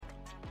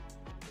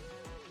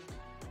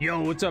Yo,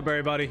 what's up,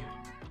 everybody?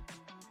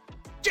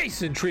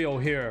 Jason Trio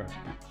here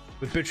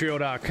with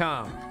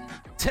Bitrio.com.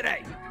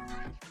 Today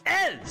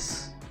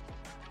is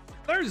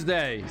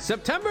Thursday,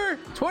 September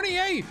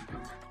 28th,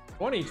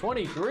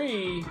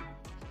 2023.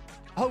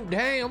 Oh,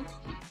 damn.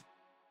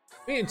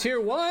 Me in tier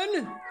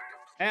 1.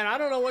 And I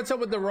don't know what's up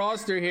with the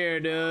roster here,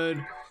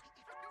 dude.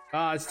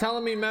 It's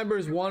telling me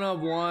members 1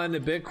 of 1,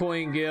 the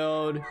Bitcoin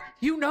Guild.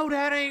 You know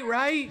that ain't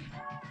right.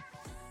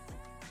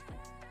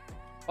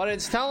 But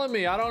it's telling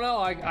me, I don't know.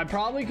 I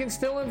probably can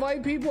still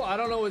invite people. I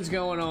don't know what's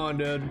going on,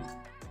 dude.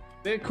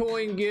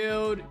 Bitcoin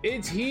Guild,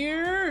 it's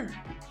here.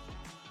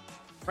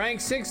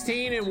 Rank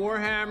 16 in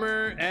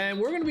Warhammer. And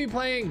we're going to be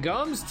playing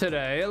Gums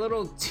today. A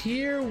little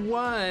tier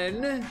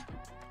 1.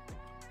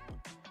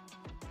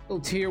 Little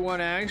tier 1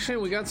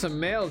 action. We got some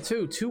mail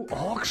too. 2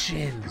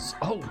 auctions.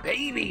 Oh,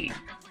 baby.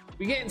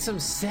 We getting some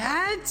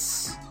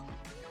sats?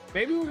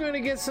 Maybe we're going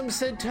to get some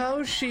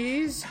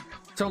Satoshis.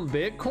 Some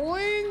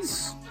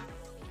Bitcoins.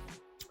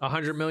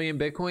 100 million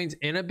Bitcoins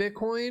in a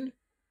Bitcoin.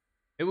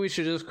 Maybe we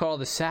should just call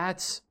the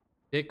sats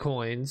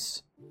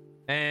Bitcoins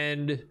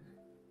and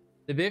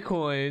the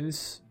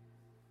Bitcoins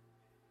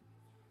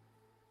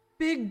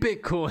big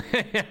Bitcoin.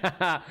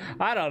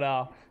 I don't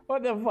know.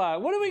 What the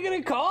fuck? What are we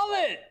gonna call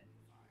it?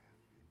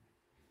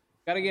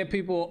 Gotta get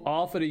people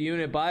off of the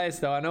unit bias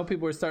though. I know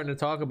people are starting to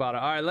talk about it.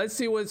 All right, let's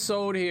see what's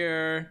sold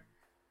here.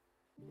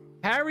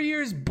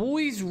 Harrier's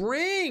Boys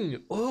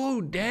Ring.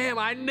 Oh damn,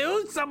 I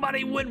knew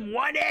somebody would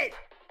want it.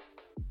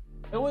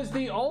 It was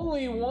the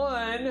only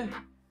one.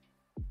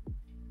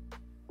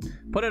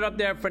 Put it up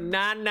there for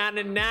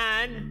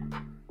 $9.99.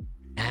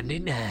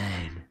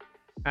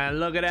 And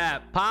look at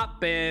that.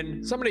 Pop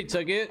in. Somebody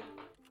took it.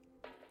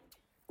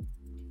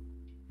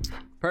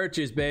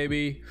 Purchase,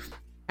 baby.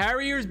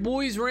 Harrier's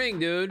Boys Ring,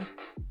 dude.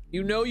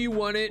 You know you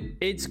want it.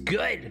 It's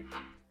good.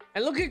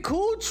 And look at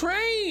Cool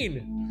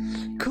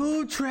Train.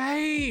 Cool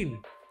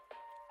Train.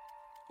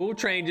 Cool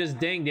Train just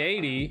dinged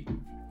 80.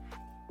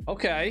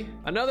 Okay,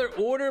 another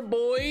order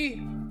boy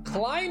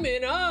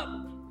climbing up.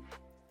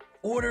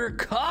 Order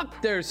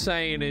cuck, they're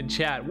saying in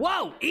chat.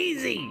 Whoa,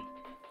 easy.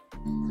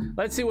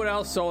 Let's see what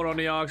else sold on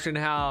the auction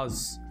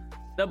house.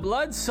 The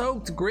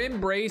blood-soaked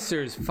Grim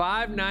Bracers,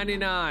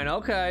 $5.99.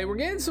 Okay, we're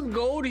getting some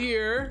gold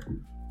here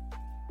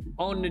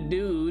on the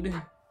dude.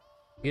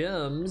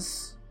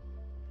 Gums.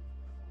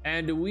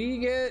 And do we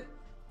get...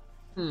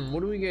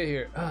 what do we get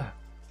here?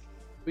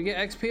 We get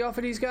XP off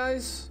of these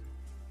guys?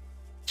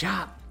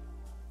 Chop.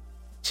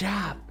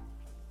 Chop.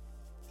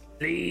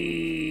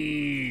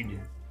 Lead.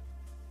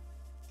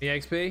 The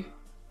XP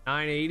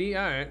 980.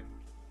 All right,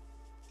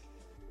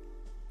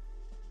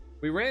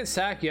 we ran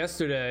sack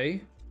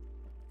yesterday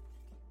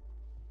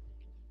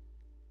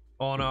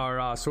on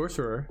our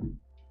sorcerer.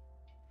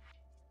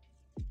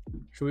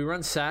 Should we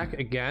run sack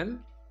again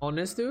on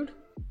this dude?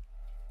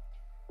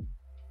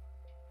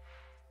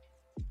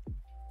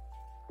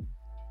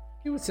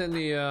 See what's in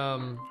the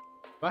do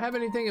I have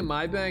anything in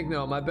my bank?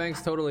 No, my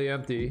bank's totally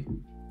empty.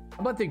 How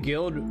about the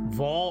guild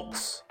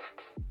vaults?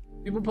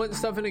 People putting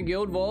stuff in a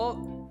guild vault?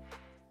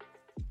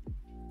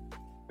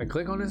 I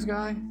click on this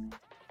guy.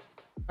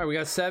 All right, we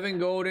got 7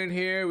 gold in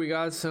here. We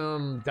got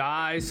some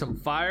dyes, some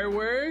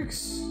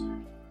fireworks.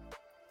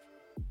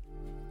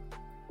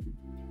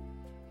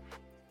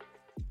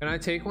 Can I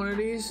take one of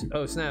these?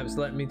 Oh, snaps,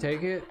 let me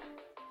take it.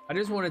 I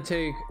just want to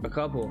take a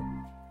couple.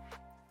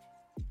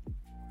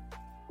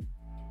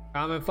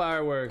 Common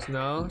fireworks,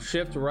 no.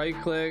 Shift right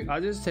click.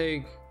 I'll just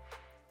take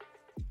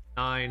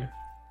 9.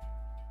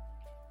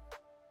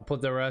 Put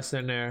the rest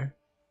in there.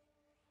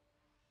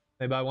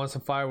 Maybe I want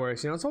some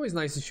fireworks. You know, it's always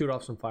nice to shoot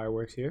off some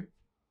fireworks here.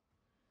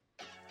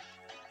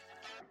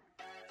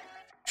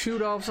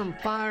 Shoot off some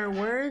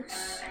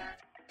fireworks.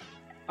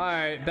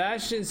 Alright,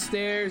 Bastion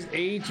Stairs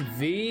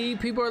HV.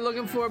 People are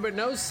looking for, but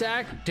no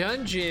sack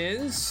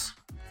dungeons.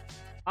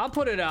 I'll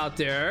put it out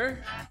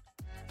there.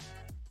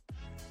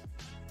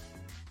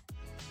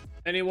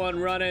 Anyone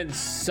running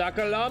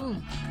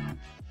Succulum?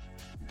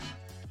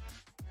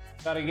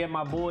 Gotta get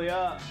my boy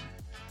up.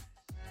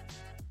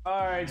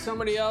 All right,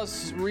 somebody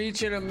else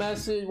reaching a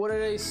message. What are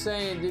they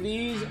saying? Did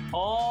these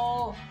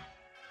all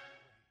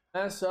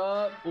mess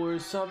up or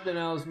is something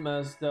else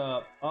messed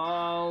up?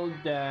 Oh,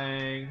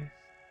 dang.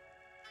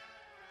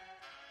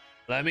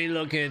 Let me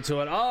look into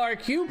it. Oh, our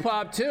Q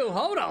pop too.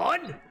 Hold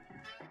on.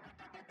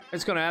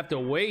 It's gonna have to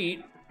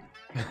wait.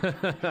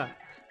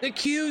 The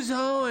Q's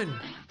on.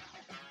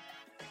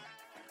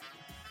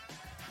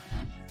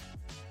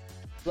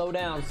 Slow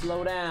down,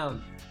 slow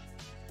down.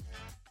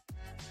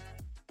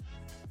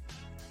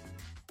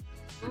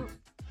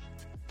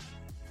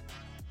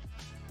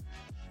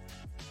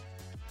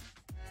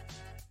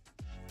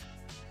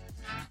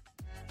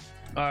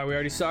 All right, we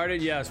already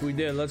started. Yes, we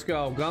did. Let's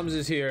go. Gums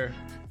is here.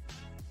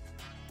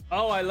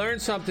 Oh, I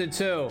learned something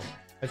too.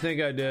 I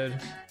think I did.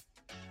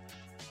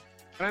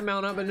 Can I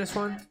mount up in this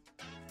one?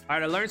 All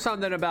right, I learned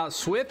something about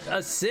Swift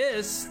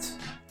Assist,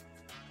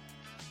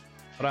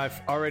 but I've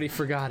already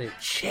forgot it.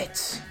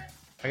 Shit.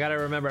 I gotta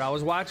remember. I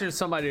was watching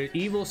somebody,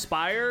 Evil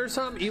Spire or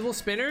something, Evil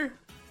Spinner.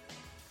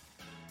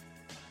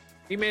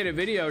 He made a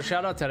video.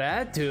 Shout out to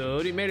that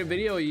dude. He made a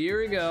video a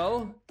year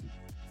ago.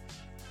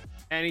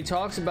 And he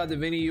talks about the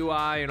Vinny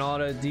UI and all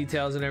the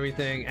details and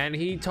everything. And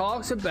he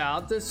talks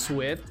about the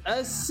Swift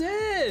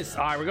Assist.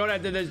 All right, we're going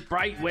after this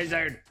Bright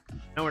Wizard.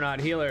 No, we're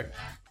not. Healer.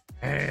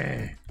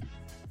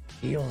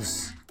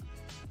 Heals.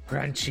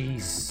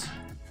 Crunchies.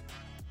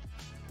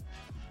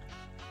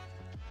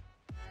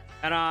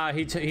 And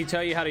he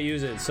tell you how to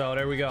use it. So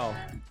there we go.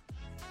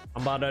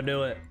 I'm about to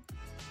do it.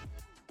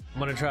 I'm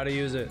gonna try to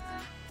use it.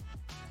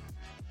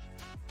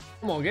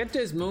 Come on, get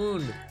this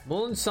moon.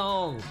 Moon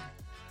song.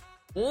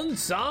 Moon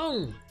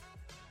song.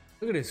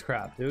 Look at this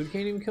crap, dude.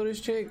 Can't even kill this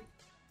chick.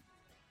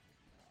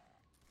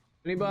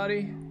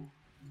 Anybody?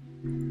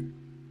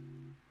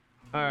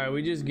 All right,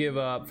 we just give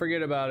up.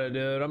 Forget about it,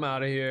 dude. I'm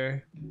out of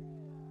here.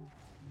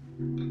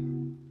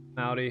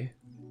 Outie.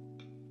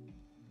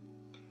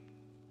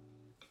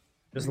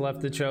 Just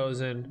left the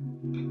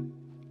chosen.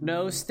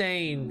 No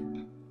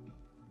stain.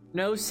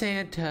 No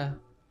Santa.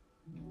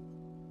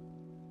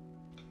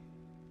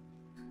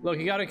 Look,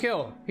 he got a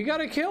kill. He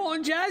got a kill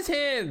on Jazz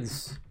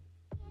Hands.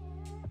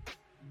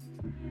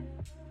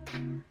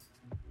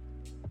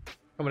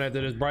 Coming after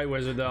this Bright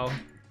Wizard though.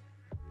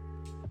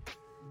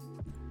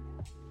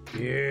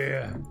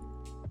 Yeah.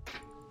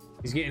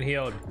 He's getting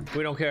healed.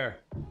 We don't care.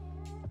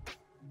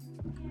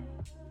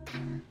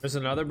 There's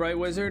another Bright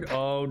Wizard.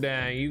 Oh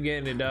dang, you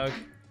getting it, Doug.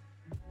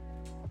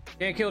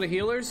 Can't kill the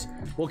healers?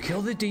 We'll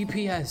kill the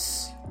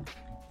DPS.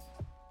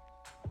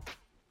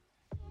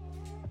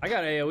 I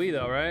got AoE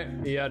though, right?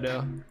 Yeah, I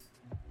do.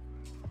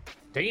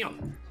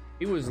 Damn.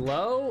 He was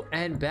low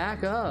and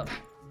back up.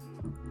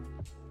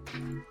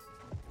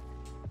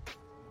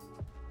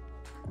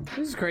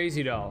 This is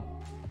crazy though.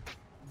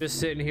 Just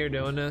sitting here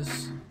doing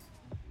this.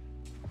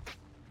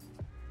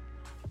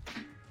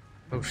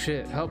 Oh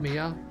shit, help me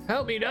out.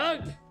 Help me,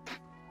 Doug!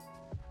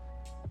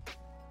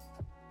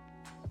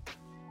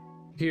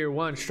 Tier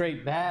 1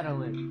 straight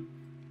battling.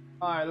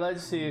 Alright,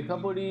 let's see. A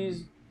couple of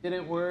these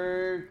didn't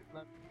work.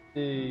 Let's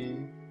see.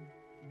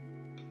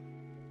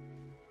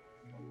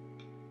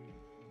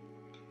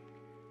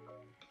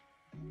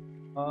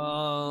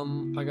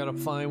 I gotta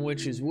find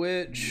which is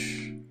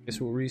which.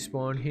 Guess we'll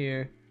respawn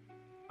here.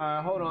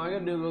 Alright, hold on. I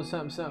gotta do a little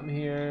something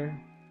here.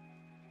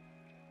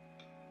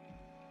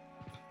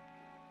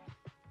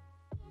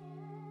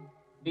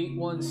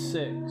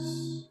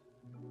 $816.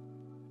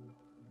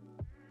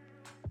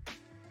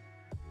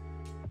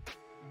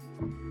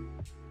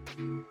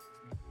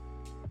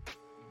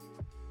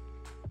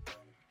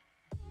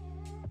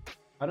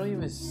 I don't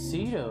even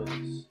see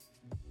those.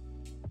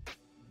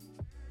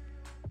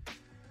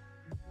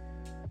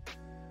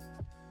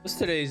 What's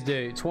today's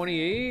date?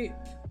 28?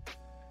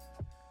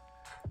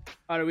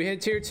 Oh, did we hit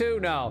tier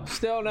 2? No,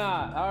 still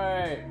not. All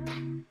right.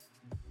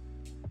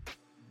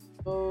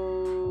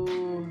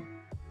 Oh.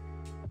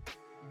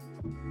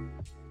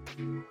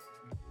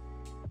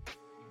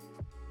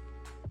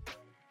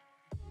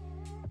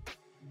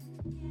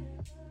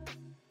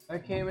 I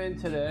came in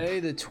today,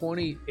 the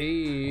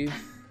 28th.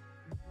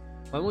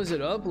 When was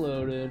it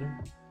uploaded?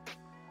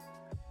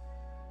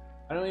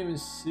 I don't even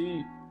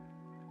see.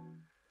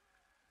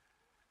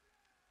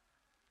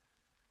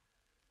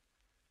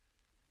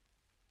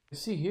 I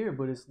see here,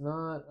 but it's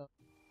not.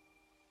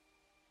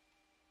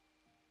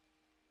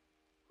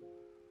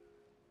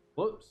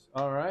 Whoops.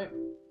 All right.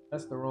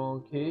 That's the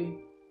wrong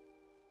key.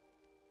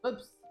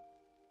 Oops.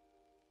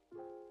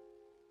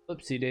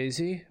 Oopsie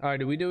daisy. All right.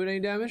 Did we do any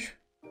damage?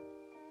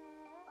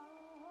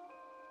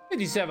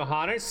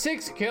 5,700.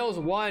 6 kills,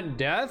 1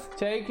 death.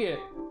 Take it.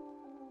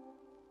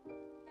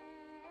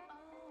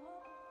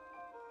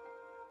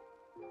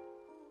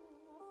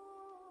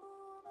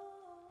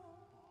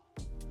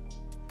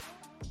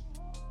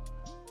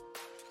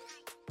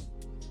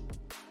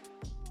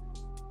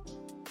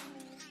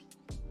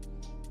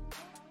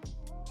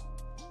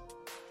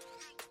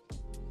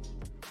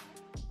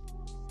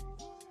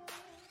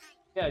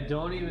 Yeah,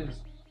 don't even.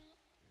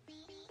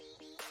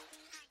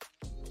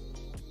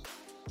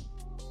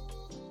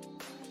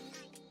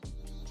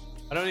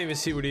 I don't even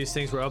see where these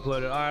things were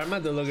uploaded. All right, I'm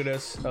about to look at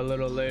this a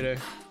little later.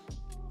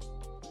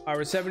 All right,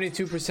 we're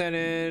 72%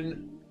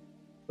 in.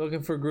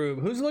 Looking for group.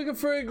 Who's looking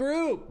for a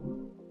group?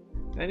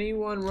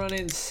 Anyone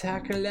running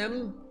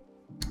Sakalem?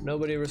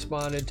 Nobody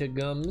responded to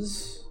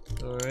Gums.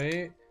 All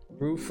right.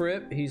 Roof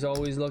Rip, he's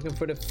always looking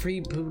for the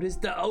freebooters,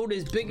 the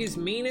oldest, biggest,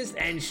 meanest,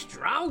 and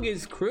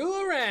strongest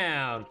crew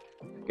around.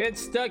 Get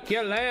stuck,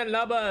 your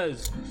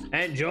landlubbers,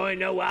 and join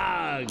the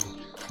WOG.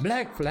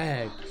 Black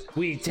Flag,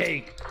 we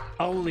take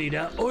only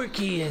the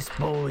orkiest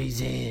boys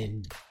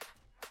in.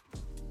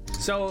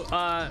 So,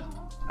 are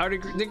the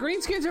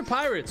greenskins are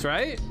pirates,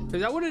 right?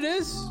 Is that what it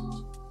is?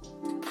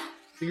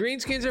 The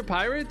greenskins are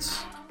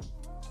pirates?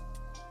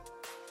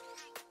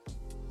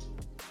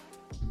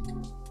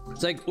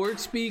 It's like orc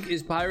speak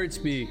is pirate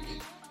speak.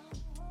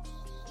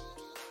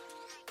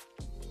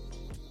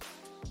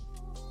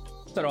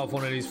 Set off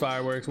one of these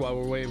fireworks while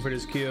we're waiting for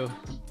this queue.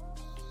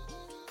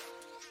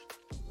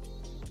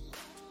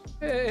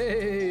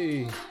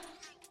 Hey!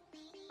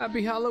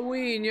 Happy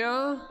Halloween,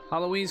 y'all!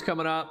 Halloween's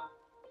coming up.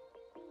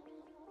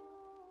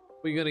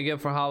 What are you gonna get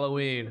for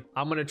Halloween?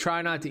 I'm gonna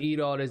try not to eat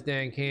all this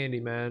damn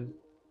candy, man.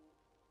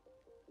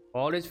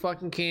 All this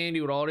fucking candy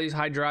with all these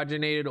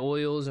hydrogenated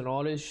oils and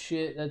all this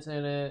shit that's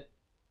in it.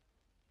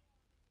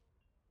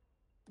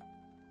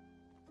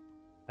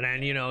 And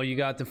then, you know, you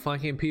got the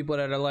fucking people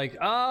that are like,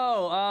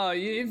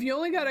 if you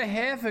only got a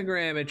half a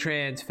gram of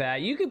trans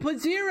fat, you can put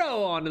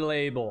 0 on the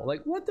label.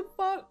 Like, what the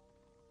fuck?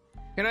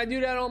 Can I do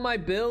that on my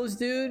bills,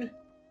 dude?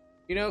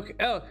 You know,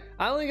 oh,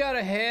 I only got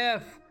a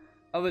half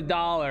of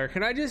 $1.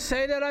 Can I just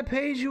say that I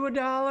paid you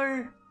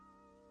 $1?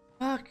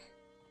 Fuck.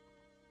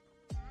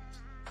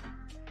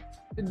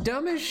 The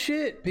dumbest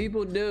shit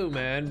people do,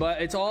 man.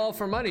 But it's all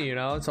for money, you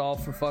know? It's all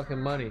for fucking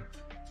money.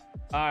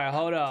 Alright,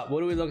 hold up.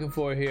 What are we looking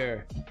for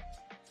here?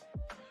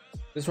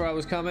 This where I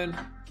was coming?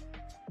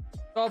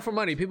 It's all for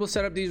money. People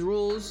set up these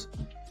rules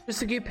just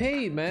to get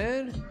paid,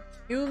 man.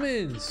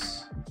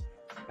 Humans.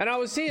 And I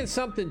was seeing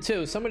something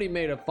too. Somebody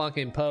made a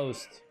fucking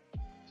post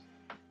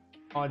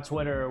on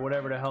Twitter or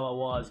whatever the hell it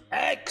was.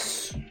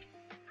 X!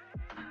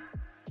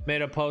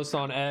 Made a post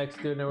on X,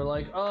 dude. And they were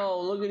like,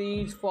 oh, look at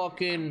these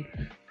fucking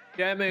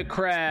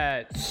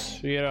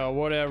Democrats, you know,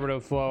 whatever the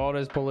fuck, all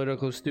this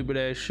political stupid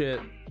ass shit.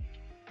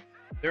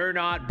 They're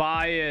not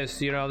biased,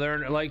 you know.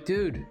 They're like,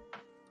 dude,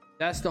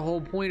 that's the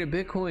whole point of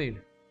Bitcoin.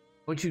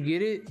 Don't you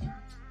get it?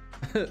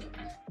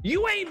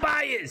 You ain't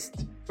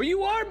biased, or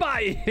you are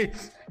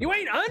biased. You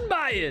ain't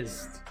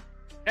unbiased.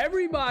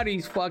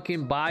 Everybody's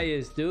fucking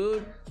biased,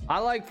 dude. I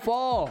like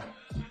fall.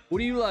 What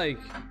do you like?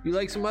 You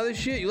like some other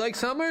shit? You like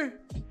summer?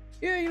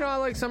 Yeah, you know, I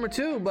like summer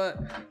too,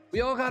 but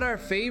we all got our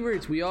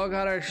favorites. We all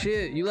got our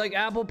shit. You like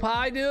apple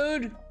pie,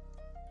 dude?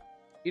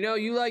 You know,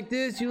 you like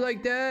this, you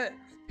like that.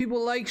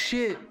 People like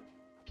shit.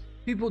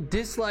 People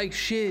dislike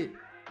shit.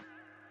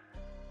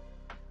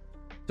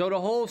 So the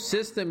whole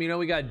system, you know,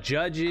 we got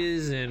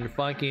judges and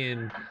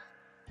fucking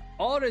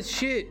all this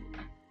shit.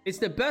 It's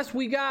the best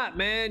we got,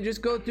 man.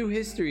 Just go through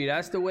history.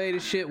 That's the way the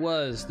shit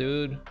was,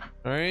 dude.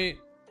 All right?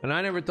 And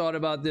I never thought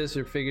about this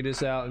or figured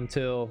this out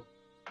until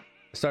I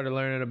started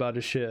learning about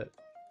the shit.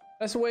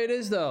 That's the way it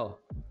is, though.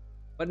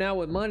 But now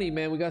with money,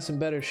 man, we got some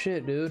better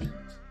shit, dude.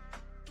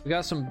 We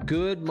got some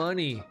good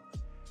money.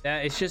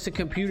 That it's just a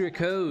computer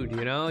code,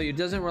 you know? It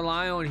doesn't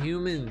rely on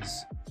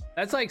humans.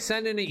 That's like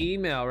sending an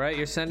email, right?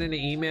 You're sending an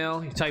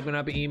email, you're typing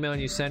up an email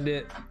and you send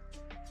it.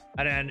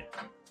 And then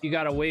you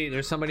gotta wait.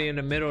 There's somebody in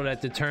the middle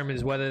that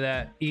determines whether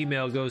that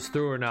email goes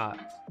through or not.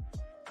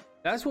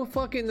 That's what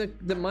fucking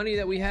the money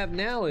that we have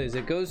now is.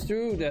 It goes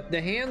through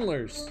the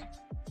handlers.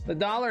 The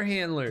dollar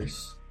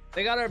handlers.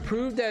 They gotta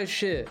approve that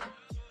shit.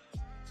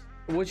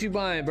 What you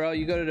buying, bro?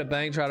 You go to the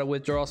bank, try to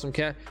withdraw some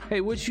cash.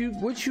 Hey, what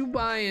you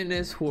buying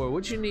this for?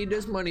 What you need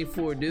this money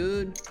for,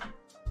 dude?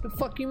 The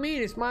fuck you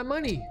mean? It's my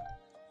money.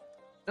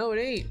 No, it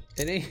ain't.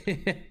 It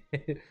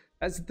ain't.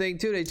 That's the thing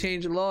too. They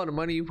changed the law. The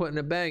money you put in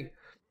the bank,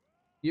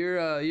 you're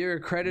a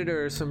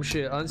creditor or some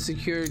shit.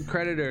 Unsecured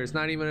creditor. It's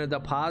not even a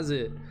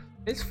deposit.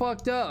 It's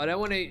fucked up. And then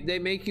when they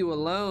make you a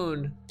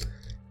loan,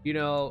 you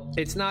know,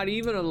 it's not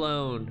even a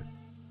loan.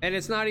 And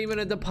it's not even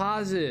a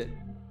deposit.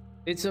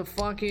 It's a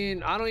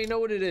fucking, I don't even know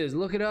what it is.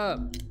 Look it up.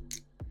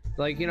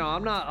 Like, you know,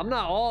 I'm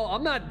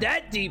not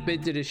that deep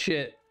into the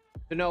shit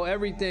to know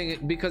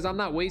everything, because I'm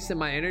not wasting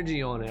my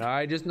energy on it. All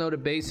right, just know the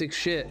basic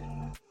shit.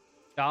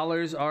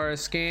 Dollars are a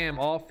scam.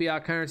 All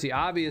fiat currency.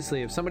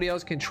 Obviously, if somebody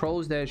else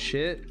controls that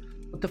shit,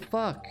 what the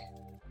fuck?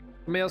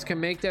 Somebody else can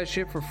make that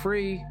shit for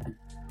free.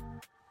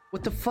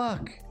 What the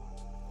fuck?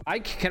 I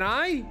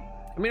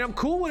mean, I'm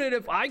cool with it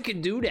if I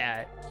can do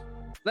that.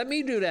 Let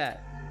me do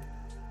that.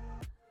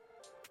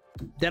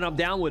 Then I'm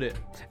down with it.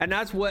 And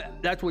that's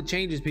what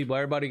changes people.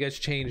 Everybody gets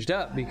changed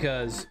up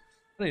because I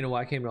don't even know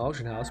why I came to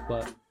Auction House,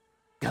 but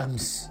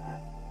gums.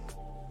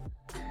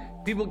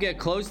 People get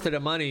close to the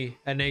money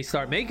and they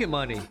start making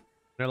money.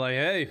 They're like,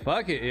 hey,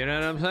 fuck it, you know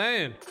what I'm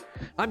saying?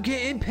 I'm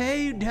getting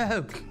paid,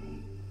 dog.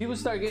 People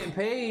start getting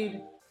paid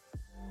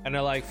and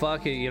they're like,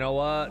 fuck it, you know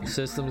what?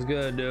 System's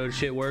good, dude.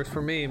 Shit works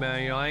for me,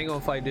 man. You know, I ain't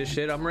gonna fight this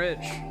shit. I'm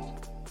rich.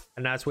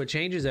 And that's what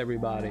changes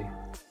everybody.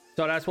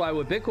 So that's why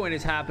with Bitcoin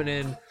is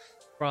happening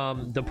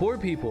from the poor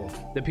people,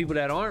 the people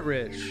that aren't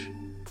rich.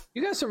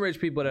 You got some rich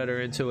people that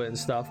are into it and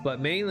stuff, but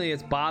mainly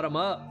it's bottom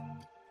up.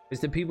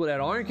 It's the people that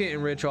aren't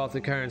getting rich off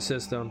the current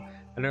system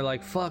and they're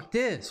like, fuck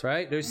this,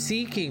 right?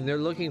 They're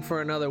looking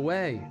for another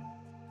way.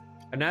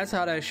 And that's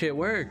how that shit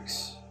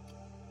works.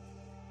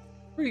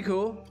 Pretty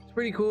cool. It's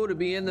pretty cool to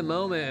be in the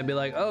moment and be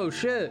like, oh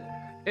shit,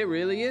 it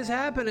really is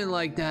happening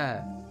like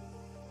that.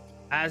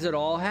 As it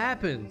all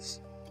happens.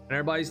 And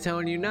everybody's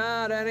telling you,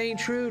 nah, that ain't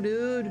true,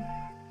 dude.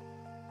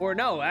 Or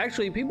no,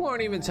 actually, people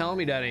aren't even telling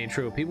me that ain't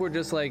true. People are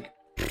just like,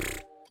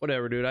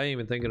 whatever, dude. I ain't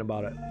even thinking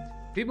about it.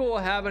 People will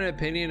have an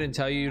opinion and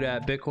tell you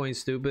that Bitcoin's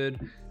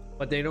stupid,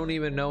 but they don't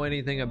even know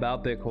anything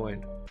about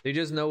Bitcoin. They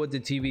just know what the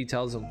TV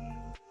tells them.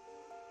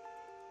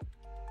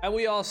 And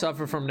we all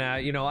suffer from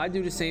that. You know, I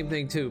do the same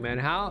thing too, man.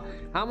 How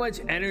much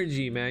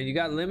energy, man? You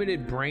got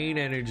limited brain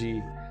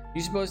energy.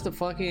 You're supposed to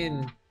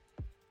fucking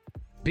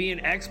be an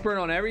expert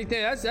on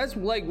everything. That's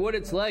like what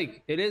it's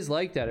like. It is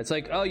like that. It's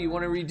like, oh, you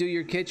want to redo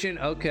your kitchen?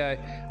 Okay,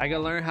 I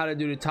gotta learn how to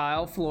do the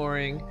tile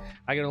flooring.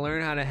 I gotta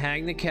learn how to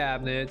hang the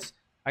cabinets.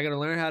 I gotta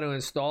learn how to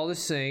install the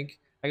sink.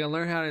 I gotta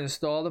learn how to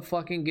install the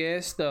fucking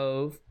gas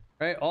stove,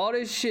 right? All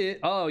this shit.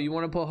 Oh, you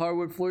want to put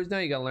hardwood floors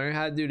down? You gotta learn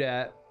how to do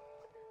that.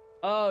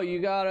 Oh, you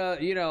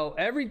gotta, you know,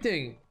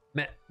 everything.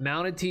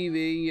 Mount a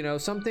TV, you know,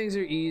 some things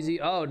are easy.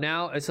 Oh,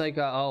 now it's like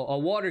a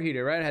water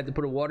heater, right? I had to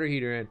put a water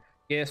heater in.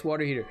 Gas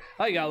water heater.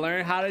 Oh, you gotta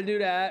learn how to do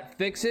that.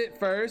 Fix it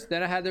first,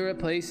 then I had to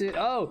replace it.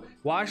 Oh,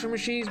 washing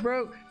machines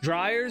broke,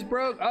 dryers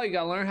broke. Oh, you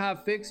gotta learn how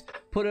to fix,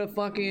 put a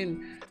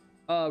fucking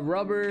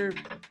rubber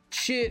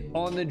shit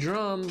on the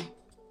drum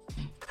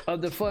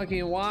of the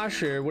fucking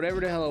washer, whatever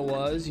the hell it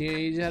was. You know,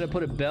 you just had to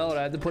put a belt.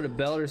 I had to put a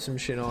belt or some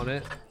shit on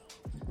it.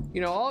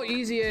 You know, all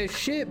easy as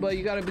shit, but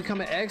you gotta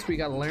become an expert. You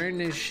gotta learn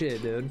this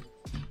shit, dude.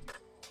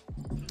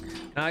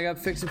 Now I gotta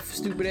fix a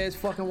stupid ass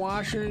fucking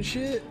washer and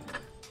shit.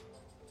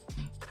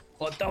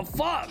 What the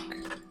fuck?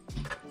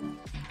 Look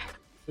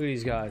at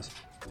these guys.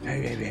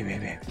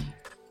 Hey.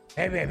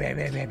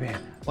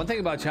 One thing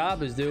about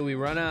choppers, dude, we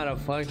run out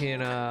of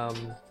fucking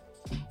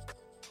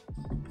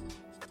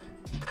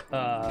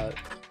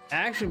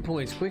action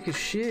points quick as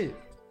shit.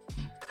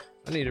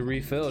 I need a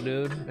refill,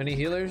 dude. Any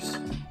healers?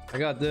 I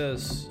got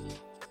this.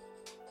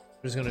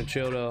 I'm just gonna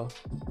chill though.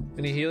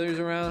 Any healers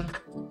around?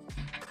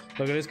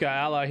 Look at this guy,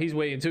 Ally. He's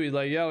waiting too. He's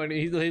like, yo, and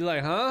he's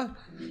like, huh?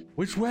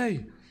 Which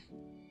way?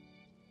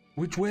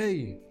 Which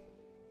way?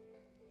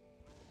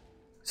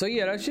 So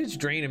yeah, that shit's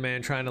draining,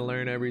 man. Trying to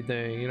learn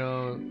everything, you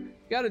know. You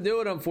got to do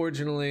it,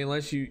 unfortunately,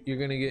 unless you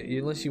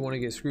want to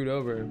get screwed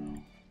over.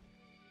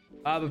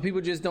 But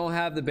people just don't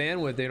have the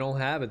bandwidth. They don't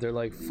have it. They're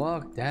like,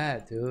 fuck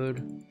that, dude.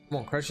 Come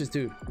on, crush this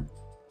dude.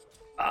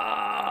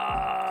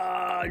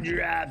 Ah,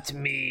 dropped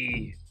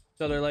me.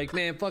 So they're like,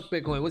 man, fuck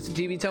Bitcoin. What's the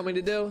TV tell me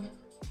to do?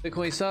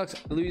 Bitcoin sucks.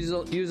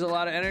 Use a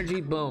lot of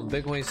energy. Boom.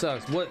 Bitcoin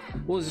sucks. What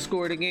was the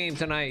score of the game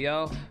tonight,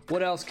 yo?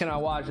 What else can I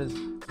watch? It's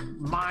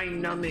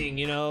mind-numbing,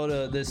 you know,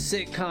 the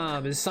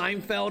sitcom. Is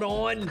Seinfeld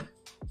on?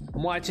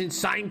 I'm watching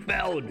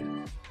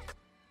Seinfeld.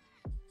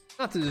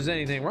 Not that there's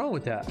anything wrong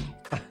with that.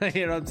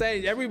 You know what I'm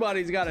saying?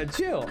 Everybody's got to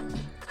chill.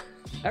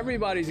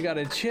 Everybody's got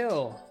to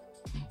chill.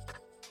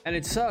 And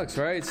it sucks,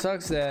 right? It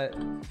sucks that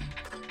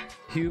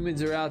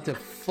humans are out to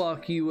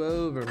fuck you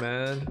over,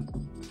 man.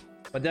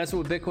 But that's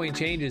what Bitcoin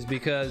changes,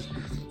 because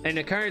in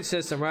the current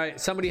system, right,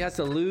 somebody has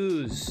to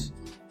lose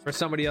for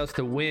somebody else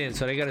to win.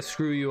 So they got to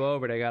screw you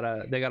over. They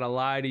gotta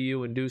lie to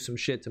you and do some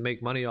shit to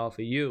make money off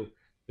of you.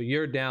 So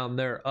you're down,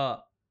 they're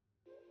up.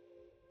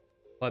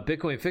 But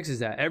Bitcoin fixes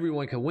that.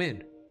 Everyone can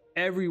win.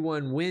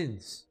 Everyone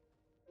wins.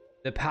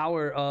 The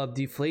power of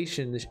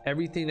deflation,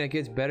 everything that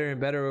gets better and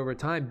better over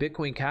time,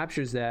 Bitcoin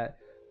captures that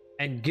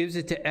and gives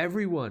it to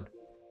everyone.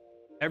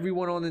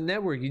 Everyone on the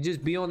network. You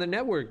just be on the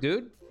network,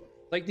 dude.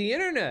 Like the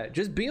internet.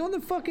 Just be on the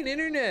fucking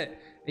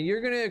internet and you're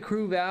gonna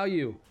accrue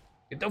value.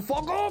 Get the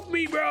fuck off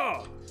me,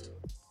 bro.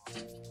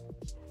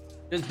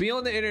 Just be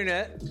on the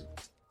internet.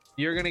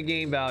 You're gonna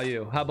gain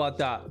value. How about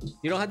that?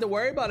 You don't have to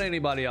worry about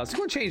anybody else. It's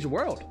gonna change the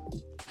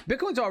world.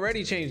 Bitcoin's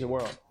already changed the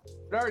world.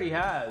 It already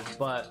has,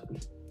 but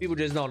people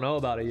just don't know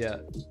about it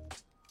yet.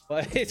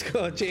 But it's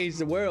gonna change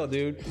the world,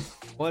 dude.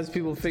 Once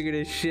people figure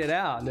this shit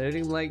out, they're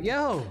gonna be like,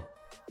 yo,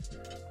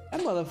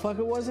 that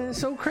motherfucker wasn't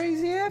so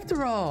crazy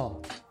after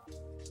all.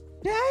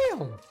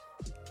 Damn.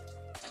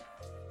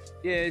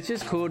 Yeah, it's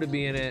just cool to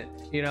be in it,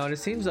 you know. And it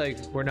seems like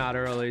we're not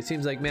early. It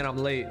seems like, man, I'm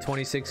late.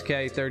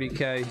 26k,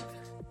 30k.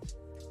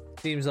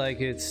 Seems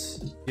like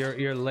it's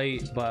you're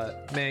late,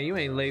 but man, you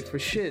ain't late for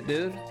shit,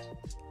 dude.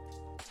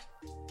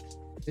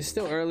 It's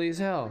still early as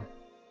hell.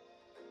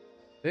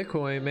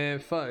 Bitcoin, man,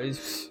 fuck.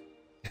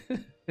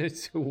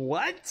 It's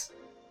what?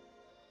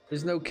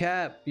 There's no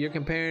cap. You're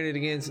comparing it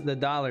against the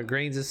dollar.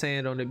 Grains of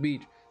sand on the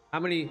beach. How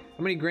many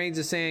grains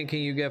of sand can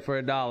you get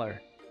for $1?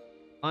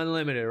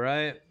 Unlimited,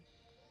 right?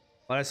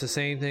 Well, that's the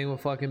same thing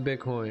with fucking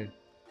Bitcoin.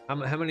 How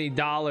many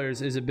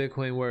dollars is a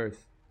Bitcoin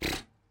worth?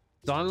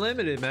 It's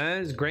unlimited,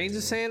 man. It's grains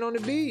of sand on the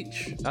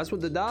beach. That's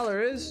what the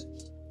dollar is.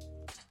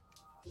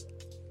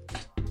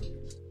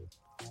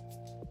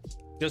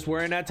 Just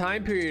we're in that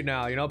time period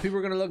now. You know, people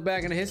are gonna look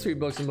back in the history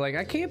books and be like,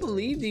 I can't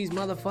believe these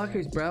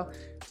motherfuckers, bro.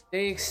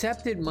 They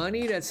accepted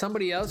money that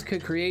somebody else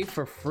could create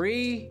for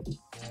free,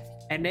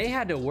 and they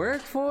had to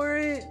work for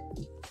it.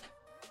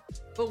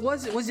 But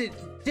was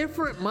it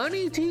different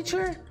money,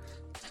 teacher?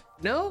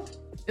 No,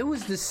 it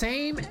was the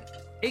same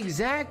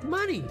exact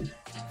money.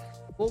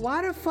 Well,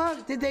 why the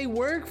fuck did they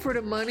work for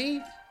the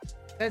money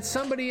that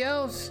somebody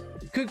else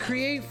could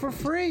create for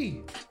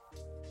free?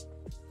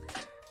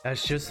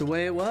 That's just the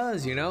way it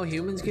was, you know.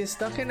 Humans get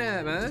stuck in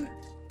that, man.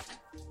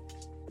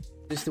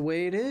 Just the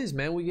way it is,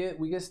 man. We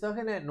get stuck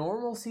in that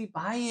normalcy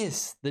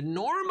bias. The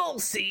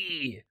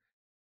normalcy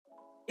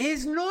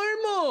is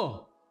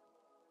normal.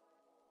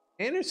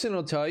 Anderson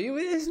will tell you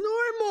it is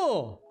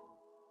normal.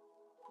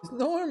 It's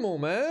normal,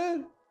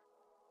 man.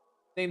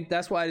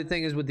 That's why the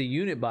thing is with the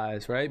unit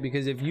bias, right?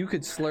 Because if you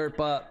could slurp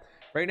up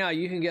right now,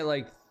 you can get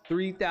like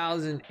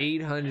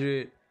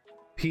 3,800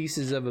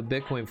 pieces of a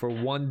Bitcoin for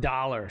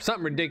 $1.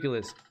 Something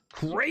ridiculous.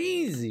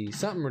 Crazy.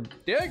 Something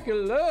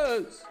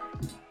ridiculous.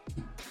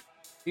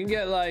 You can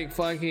get like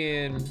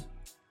fucking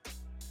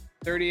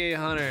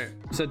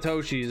 3,800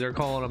 Satoshis, they're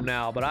calling them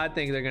now, but I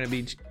think they're gonna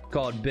be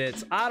called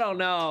bits. I don't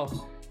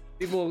know.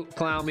 People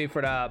clown me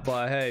for that,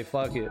 but hey,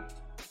 fuck it.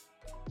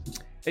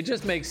 It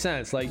just makes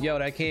sense. Like, yo,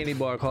 that candy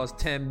bar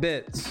costs 10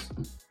 bits.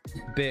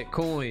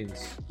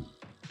 Bitcoins.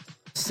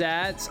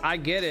 Sats, I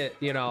get it,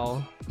 you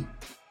know.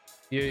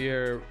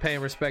 You're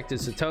paying respect to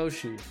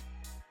Satoshi.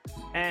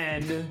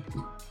 And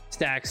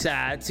stack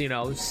sats, you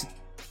know,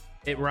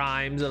 it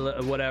rhymes,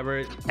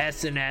 whatever.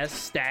 SNS,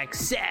 stack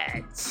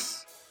sats.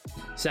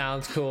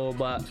 Sounds cool,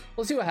 but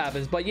we'll see what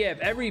happens. But yeah, if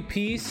every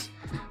piece,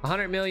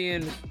 100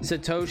 million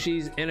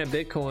Satoshis in a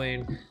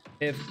Bitcoin,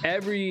 if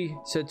every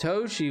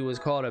Satoshi was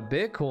called a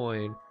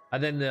Bitcoin,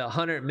 and then the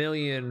 100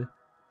 million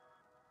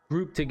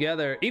grouped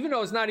together, even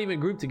though it's not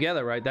even grouped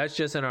together, right? That's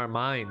just in our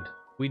mind.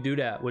 We do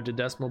that with the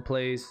decimal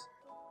place.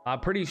 I'm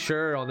pretty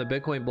sure on the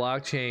Bitcoin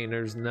blockchain,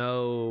 there's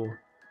no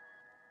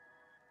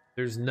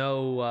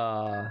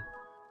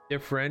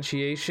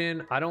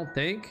differentiation. I don't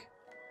think.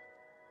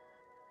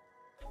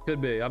 Could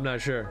be. I'm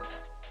not sure.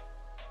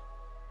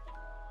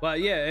 But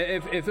yeah,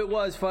 if it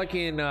was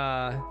fucking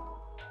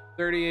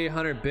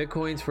 3,800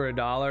 Bitcoins for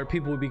 $1,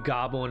 people would be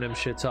gobbling them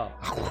shits up.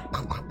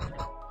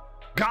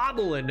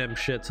 Gobbling them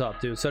shits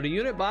up, dude. So the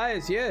unit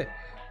bias, yeah,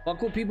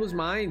 fuck with people's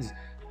minds.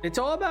 It's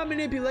all about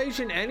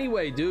manipulation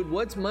anyway, dude.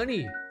 What's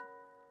money?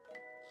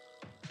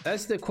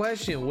 That's the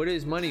question. What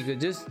is money?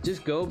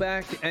 Just go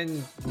back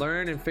and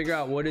learn and figure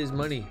out what is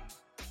money.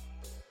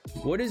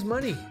 What is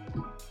money?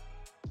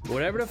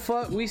 Whatever the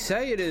fuck we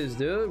say it is,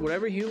 dude.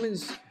 Whatever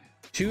humans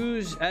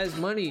choose as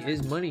money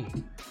is money.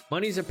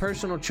 Money's a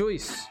personal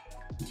choice.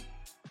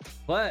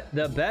 But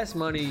the best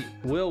money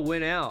will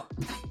win out.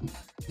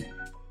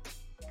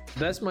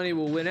 Best money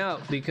will win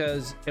out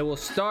because it will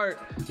start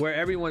where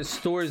everyone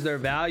stores their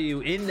value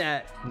in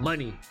that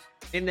money,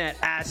 in that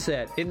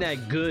asset, in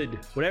that good,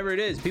 whatever it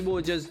is. People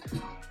would just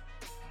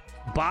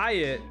buy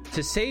it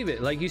to save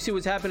it. Like you see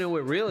what's happening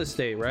with real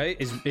estate, right?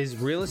 Is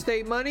real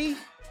estate money?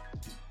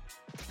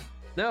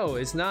 No,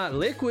 it's not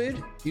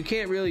liquid. You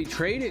can't really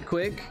trade it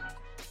quick.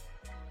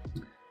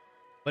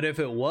 But if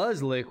it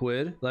was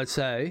liquid, let's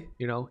say,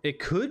 you know, it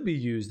could be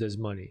used as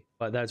money,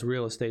 but that's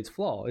real estate's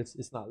flaw.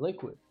 It's not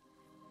liquid.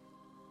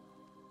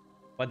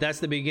 But that's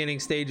the beginning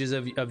stages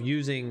of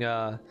using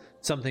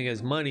something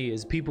as money,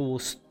 is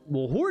people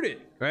will hoard it,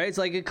 right? It's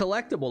like a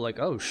collectible. Like,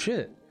 oh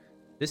shit,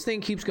 this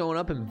thing keeps going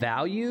up in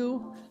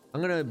value.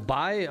 I'm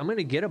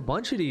gonna get a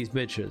bunch of these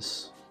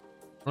bitches.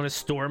 I'm gonna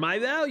store my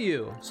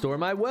value, store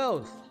my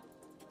wealth.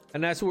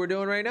 And that's what we're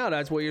doing right now.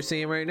 That's what you're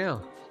seeing right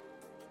now.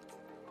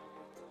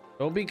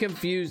 Don't be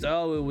confused.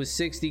 Oh, it was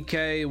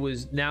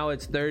 60K. Now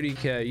it's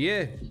 30K.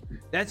 Yeah,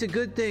 that's a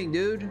good thing,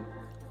 dude.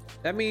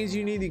 That means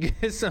you need to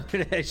get some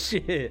of that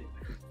shit.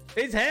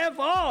 It's half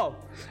off.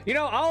 You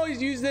know, I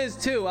always use this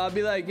too. I'll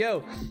be like,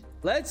 yo,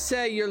 let's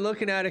say you're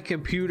looking at a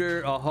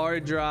computer, a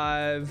hard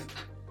drive,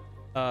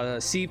 a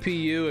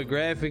CPU, a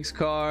graphics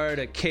card,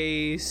 a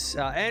case,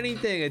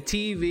 anything, a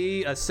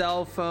TV, a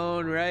cell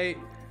phone, right?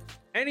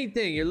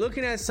 Anything. You're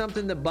looking at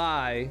something to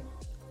buy.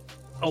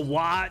 A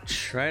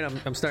watch, right?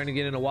 I'm starting to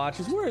get into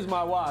watches. Where is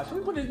my watch? Let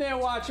me put this damn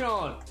watch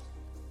on.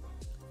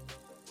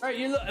 All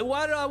right,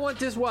 why do I want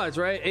this watch,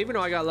 right? Even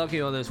though I got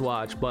lucky on this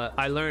watch, but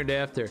I learned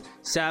after.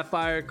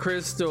 Sapphire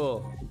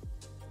crystal.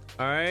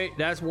 All right,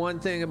 that's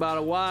one thing about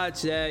a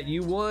watch that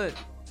you want.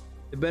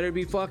 It better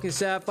be fucking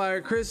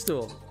sapphire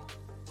crystal.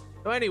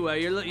 So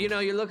anyway, you're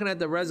looking at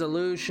the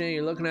resolution,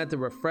 you're looking at the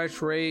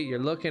refresh rate, you're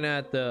looking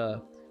at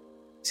the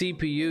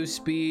CPU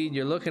speed,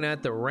 you're looking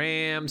at the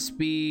RAM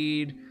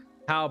speed,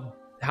 how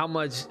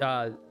much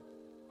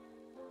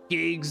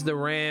gigs the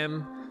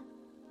RAM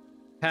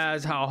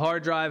has,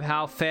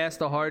 how fast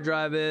the hard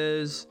drive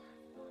is.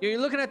 You're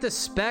looking at the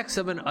specs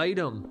of an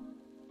item.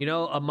 You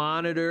know, a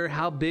monitor,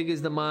 how big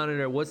is the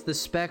monitor? What's the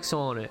specs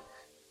on it?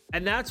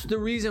 And that's the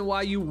reason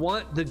why you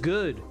want the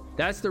good.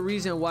 That's the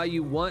reason why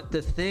you want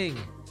the thing.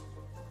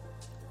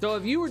 So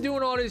if you were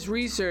doing all this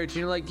research and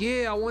you're like,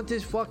 yeah, I want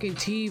this fucking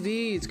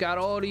TV. It's got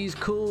all these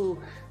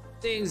cool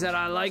things that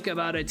I like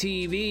about a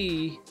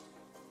TV.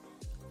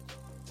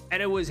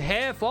 And it was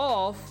half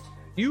off,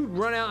 you'd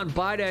run out and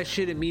buy that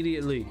shit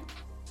immediately.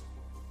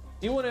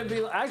 You wouldn't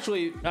be,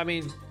 actually, I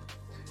mean,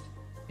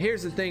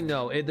 here's the thing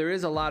though, there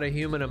is a lot of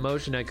human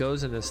emotion that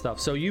goes into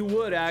stuff. So you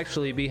would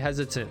actually be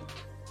hesitant.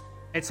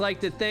 It's like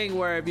the thing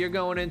where if you're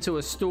going into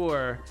a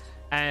store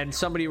and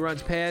somebody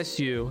runs past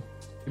you,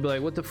 you'd be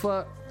like, what the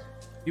fuck?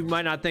 You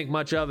might not think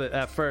much of it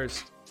at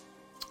first.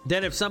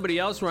 Then if somebody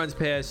else runs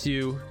past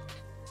you,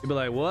 you'd be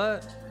like,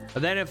 what?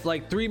 And then if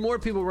like 3 more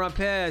people run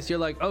past, you're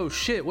like, oh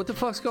shit, what the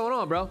fuck's going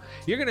on, bro?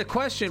 You're gonna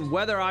question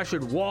whether I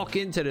should walk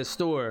into the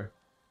store.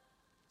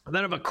 And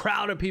then if a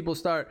crowd of people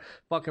start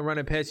fucking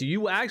running past you,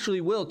 you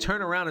actually will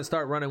turn around and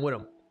start running with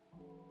them.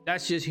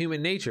 That's just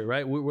human nature,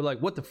 right? We're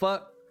like, what the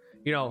fuck?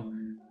 You know,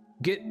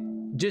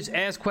 just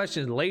ask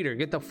questions later.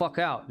 Get the fuck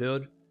out,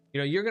 dude.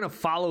 You know, you're gonna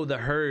follow the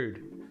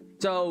herd.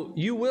 So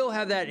you will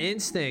have that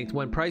instinct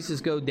when prices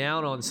go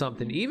down on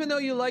something, even though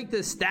you like the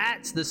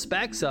stats, the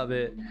specs of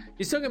it,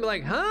 you're still gonna be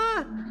like,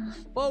 huh?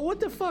 Well, what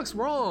the fuck's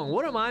wrong?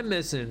 What am I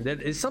missing?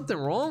 Is something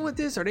wrong with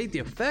this? Are they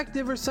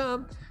defective or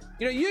something?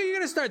 You know, you're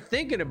gonna start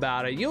thinking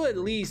about it. You'll at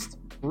least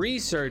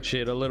research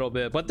it a little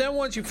bit. But then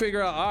once you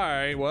figure out, all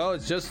right, well,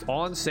 it's just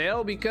on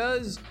sale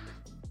because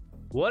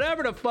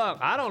whatever the fuck,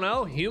 I don't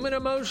know, human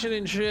emotion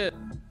and shit.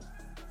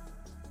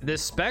 The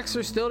specs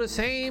are still the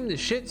same. The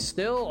shit's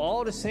still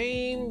all the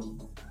same.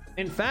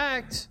 In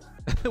fact,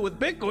 with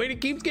Bitcoin, it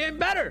keeps getting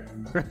better.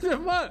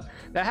 The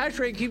hash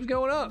rate keeps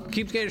going up,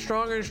 keeps getting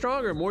stronger and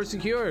stronger, more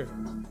secure.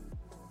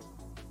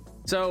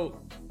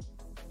 So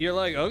you're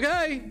like,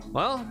 okay,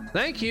 well,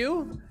 thank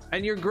you.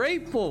 And you're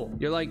grateful.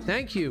 You're like,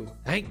 thank you.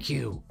 Thank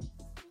you.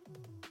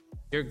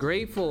 You're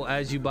grateful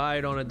as you buy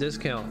it on a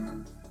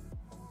discount.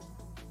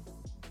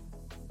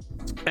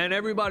 And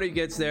everybody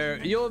gets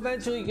there. You'll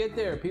eventually get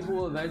there. People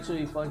will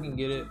eventually fucking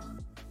get it.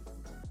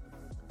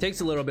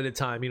 Takes a little bit of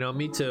time, you know,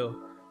 me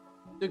too.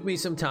 Took me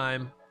some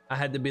time. I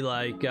had to be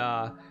like,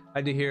 I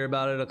had to hear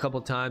about it a couple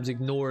times,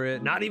 ignore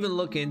it, not even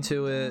look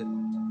into it.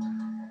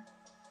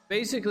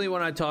 Basically,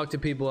 when I talk to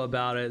people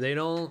about it, they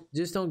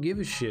just don't give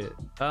a shit.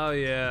 Oh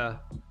yeah.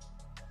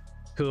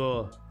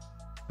 Cool.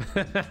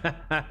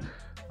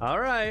 All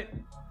right.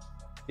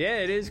 Yeah,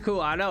 it is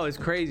cool. I know, it's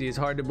crazy. It's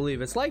hard to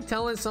believe. It's like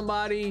telling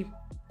somebody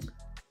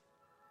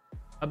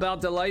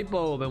about the light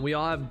bulb and we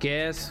all have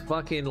gas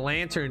fucking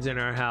lanterns in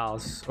our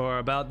house, or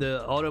about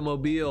the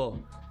automobile,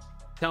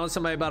 telling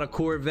somebody about a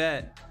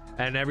Corvette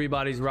and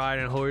everybody's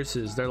riding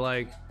horses. They're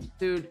like,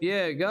 dude,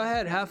 yeah, go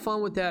ahead, have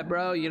fun with that,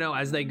 bro. You know,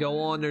 as they go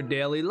on their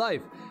daily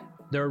life,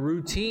 their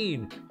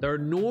routine, their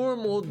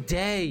normal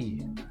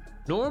day,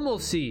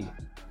 normalcy,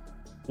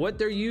 what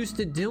they're used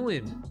to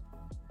doing.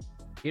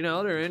 You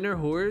know, they're in their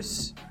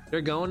horse,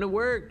 they're going to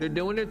work, they're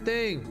doing their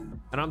thing.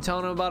 And I'm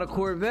telling them about a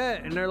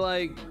Corvette, and they're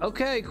like,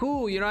 okay,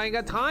 cool. You know, I ain't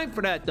got time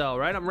for that though,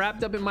 right? I'm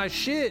wrapped up in my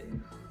shit.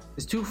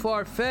 It's too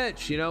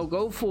far-fetched, you know,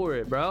 go for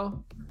it,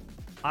 bro.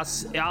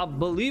 I'll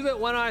believe it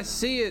when I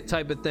see it,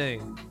 type of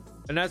thing.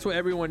 And that's what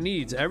everyone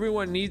needs.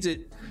 Everyone needs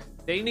it.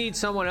 They need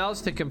someone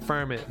else to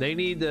confirm it. They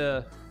need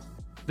the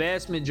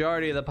vast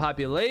majority of the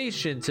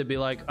population to be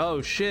like,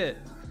 oh shit,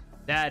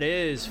 that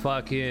is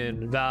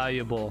fucking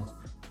valuable.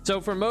 So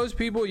for most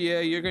people, yeah,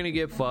 you're gonna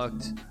get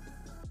fucked,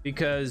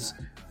 because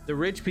the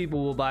rich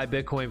people will buy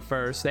Bitcoin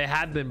first. They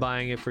have been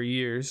buying it for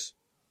years.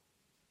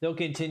 They'll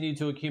continue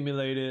to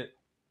accumulate it.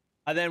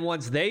 And then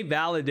once they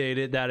validate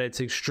it that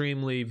it's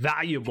extremely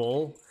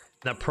valuable,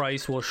 the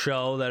price will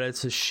show that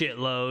it's a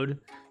shitload.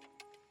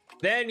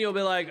 Then you'll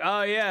be like,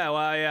 oh yeah,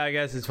 well yeah, I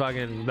guess it's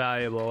fucking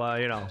valuable. Well,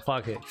 you know,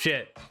 fuck it,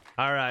 shit.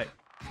 All right.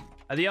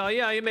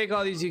 Yeah, you make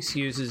all these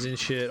excuses and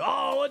shit.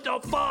 Oh, what the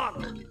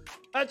fuck?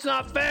 That's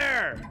not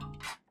fair.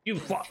 You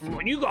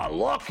got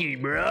lucky,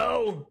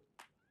 bro.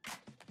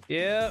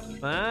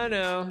 Yep, I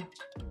know.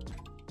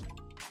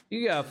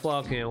 You got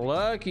fucking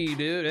lucky,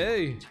 dude.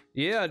 Hey,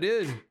 yeah, I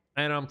did.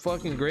 And I'm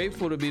fucking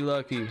grateful to be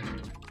lucky.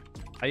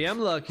 I am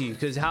lucky,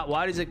 because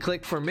why does it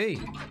click for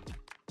me?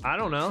 I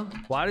don't know.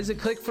 Why does it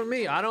click for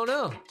me? I don't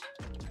know.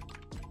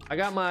 I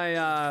got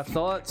my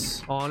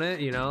thoughts on it,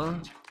 you know,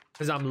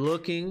 because I'm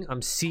looking,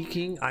 I'm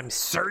seeking, I'm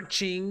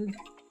searching.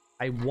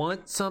 I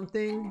want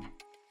something.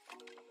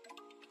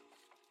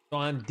 So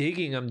I'm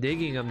digging. I'm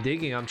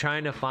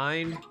trying to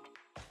find.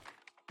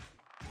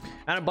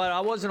 But I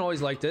wasn't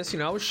always like this, you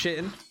know. I was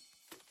shitting.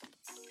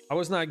 I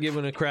was not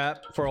giving a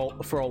crap for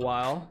a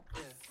while.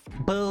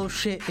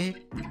 Bullshit. You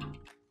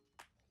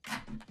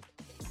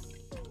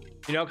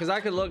know, because I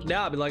could look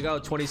now and be like, oh,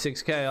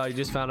 26K. Oh, you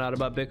just found out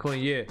about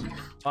Bitcoin? Yeah.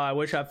 Oh, I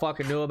wish I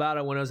fucking knew about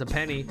it when it was a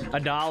penny,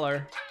 $1,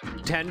 $10,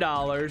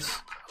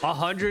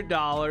 $100, $200,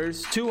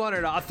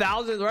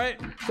 $1,000, right?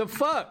 The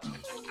fuck?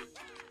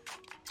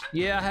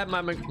 Yeah, I had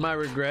my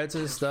regrets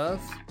and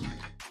stuff.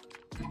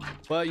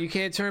 But you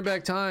can't turn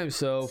back time,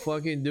 so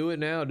fucking do it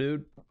now,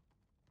 dude.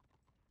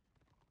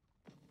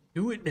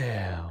 Do it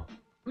now.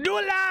 Do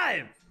it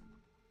live!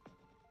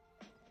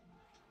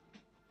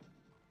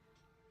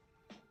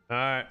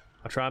 Alright,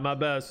 I'll try my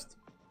best.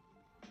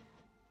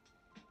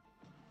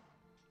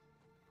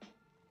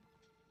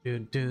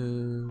 Dun,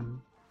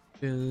 dun,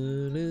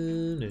 dun,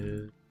 dun,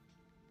 dun.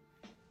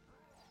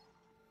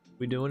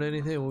 We doing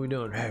anything? What are we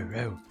doing?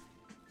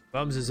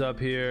 Bums is up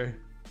here.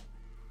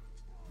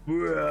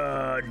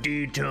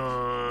 Deton.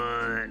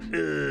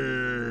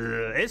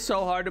 It's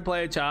so hard to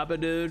play a Choppa,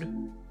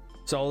 dude.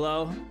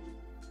 Solo.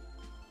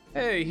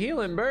 Hey,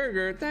 Healing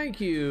Burger, thank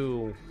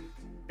you.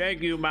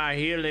 Thank you, my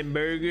Healing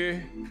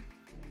Burger.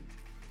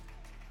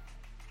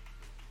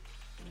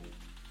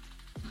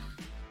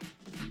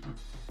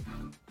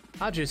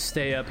 I'll just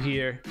stay up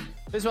here.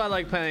 This is why I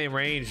like playing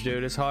range,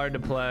 dude. It's hard to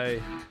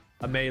play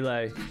a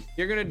melee.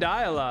 You're gonna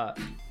die a lot.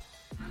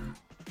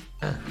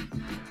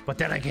 But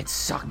then I get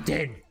sucked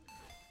in.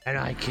 And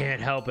I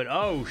can't help it.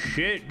 Oh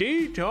shit,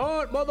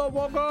 Deton,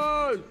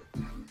 motherfuckers!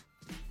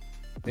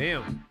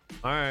 Damn.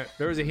 Alright,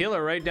 there was a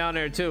healer right down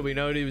there too. We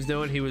know what he was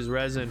doing. He was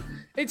resin.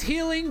 It's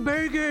Healing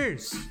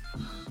Burgers!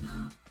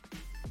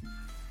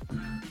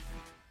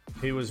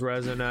 He was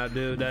resin that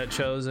dude, that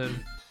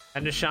chosen.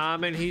 And the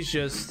shaman, he's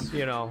just,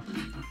 you know,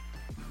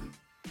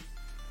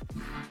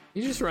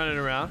 he's just running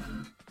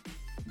around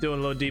doing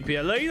a little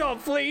DPS. Look, he's on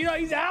flee.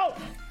 He's out.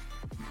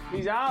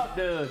 He's out,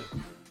 dude.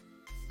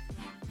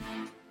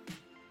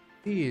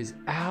 He is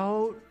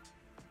out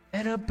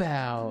and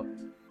about.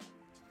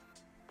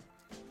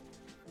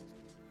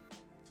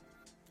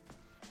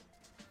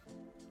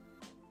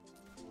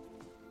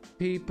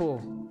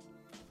 People.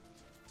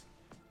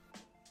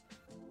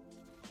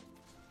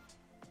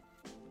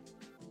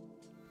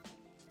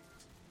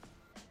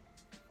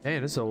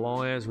 Man, this is a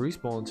long ass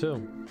respawn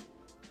too.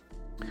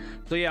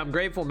 So yeah, I'm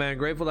grateful, man.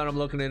 Grateful that I'm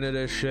looking into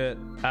this shit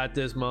at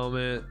this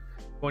moment.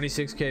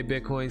 26k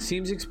Bitcoin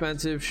seems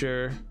expensive,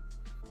 sure.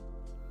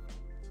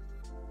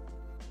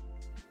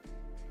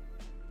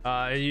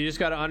 You just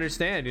got to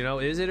understand, you know,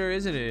 is it or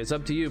isn't it? It's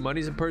up to you.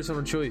 Money's a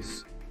personal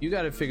choice. You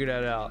got to figure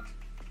that out.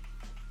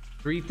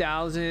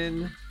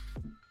 3,000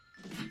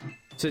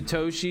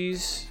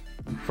 Satoshis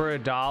for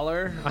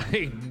 $1. I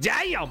mean,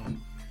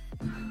 damn.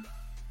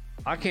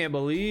 I can't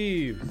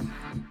believe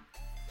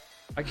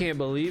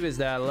it's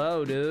that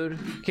low, dude.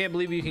 Can't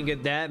believe you can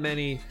get that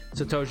many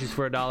Satoshis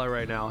for $1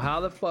 right now. How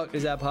the fuck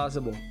is that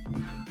possible?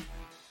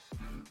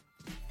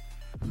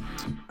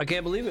 I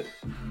can't believe it.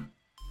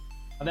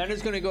 And then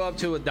it's gonna go up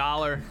to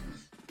 $1,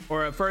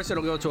 or at first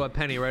it'll go to a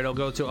penny, right? It'll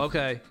go to,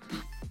 okay,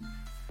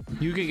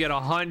 you can get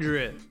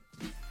 100.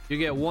 You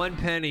get 1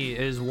 penny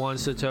is 1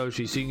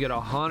 Satoshi, so you can get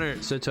 100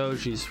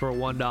 Satoshis for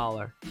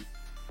 $1.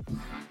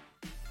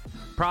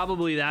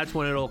 Probably that's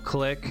when it'll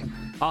click.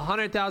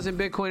 100,000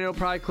 Bitcoin, it'll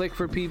probably click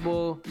for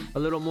people a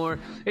little more.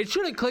 It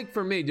shouldn't click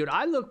for me, dude.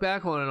 I look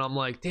back on it and I'm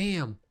like,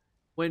 damn,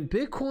 when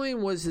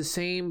Bitcoin was the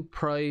same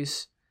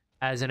price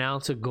as an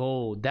ounce of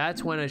gold,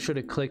 that's when it should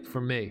have clicked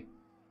for me.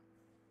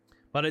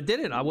 But it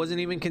didn't. I wasn't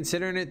even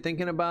considering it,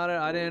 thinking about it.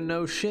 I didn't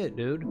know shit,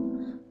 dude.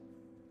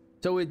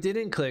 So it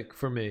didn't click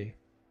for me.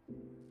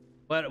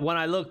 But when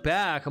I look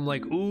back, I'm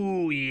like,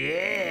 ooh,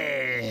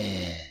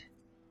 yeah.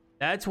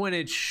 That's when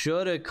it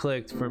should have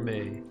clicked for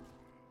me.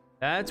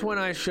 That's when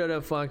I should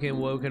have fucking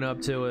woken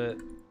up to it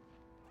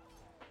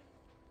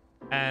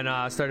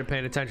and started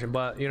paying attention.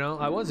 But, you know,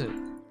 I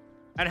wasn't.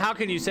 And how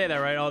can you say that,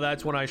 right? Oh,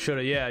 that's when I should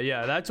have.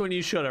 Yeah, that's when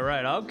you should have,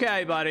 right?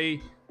 Okay,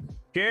 buddy.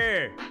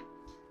 Sure.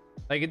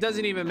 Like, it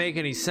doesn't even make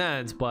any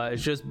sense, but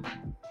it's just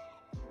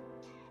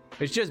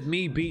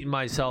me beating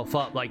myself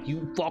up like,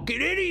 you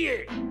fucking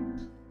idiot.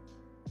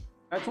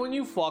 That's when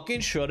you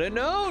fucking should have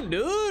known,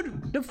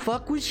 dude. The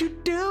fuck was you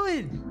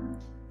doing?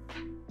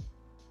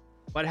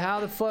 But how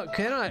the fuck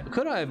could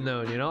I have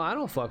known, you know? I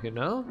don't fucking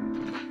know.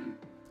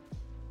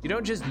 You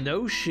don't just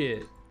know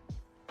shit.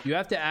 You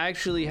have to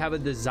actually have a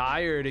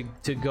desire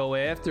to go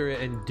after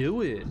it and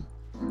do it.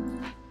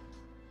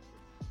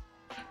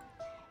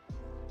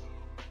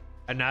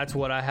 And that's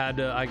what I had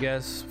to, I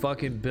guess,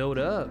 fucking build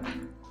up.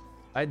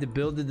 I had to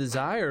build the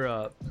desire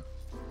up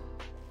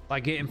by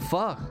getting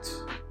fucked.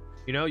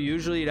 You know,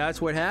 usually that's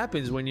what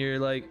happens when you're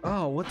like,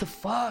 oh, what the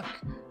fuck?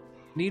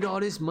 Need all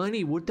this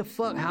money. What the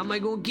fuck? How am I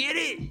gonna get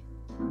it?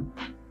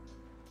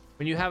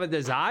 When you have a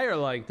desire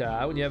like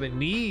that, when you have a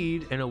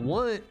need and a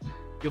want,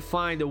 you'll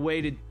find a way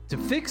to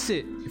fix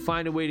it. You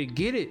find a way to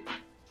get it.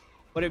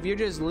 But if you're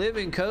just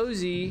living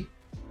cozy,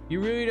 you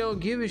really don't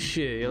give a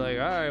shit. You're like,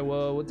 all right,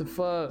 well, what the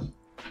fuck?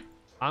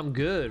 I'm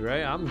good,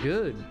 right? I'm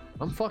good.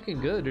 I'm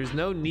fucking good. There's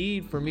no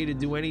need for me to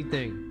do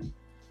anything.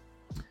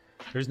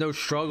 There's no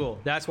struggle.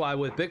 That's why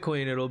with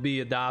Bitcoin, it'll be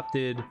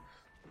adopted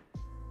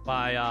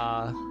by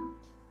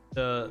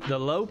the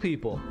low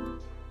people.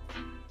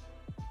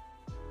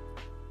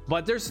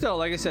 But there's still,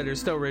 like I said,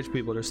 there's still rich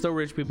people. There's still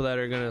rich people that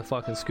are gonna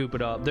fucking scoop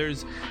it up.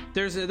 There's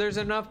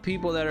enough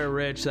people that are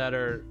rich that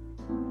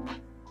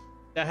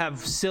have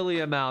silly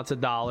amounts of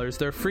dollars.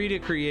 They're free to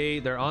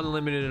create. They're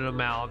unlimited in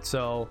amount.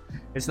 So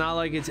it's not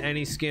like it's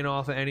any skin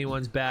off of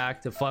anyone's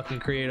back to fucking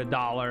create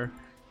 $1,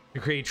 to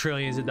create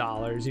trillions of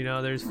dollars. You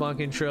know, there's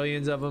fucking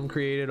trillions of them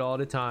created all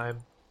the time.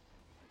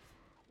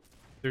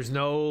 There's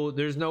no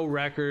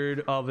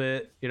record of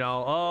it, you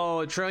know.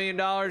 Oh, $1 trillion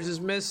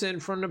is missing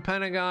from the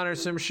Pentagon or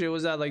some shit.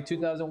 Was that like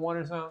 2001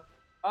 or something?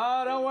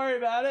 Oh, don't worry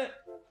about it.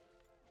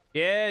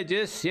 Yeah,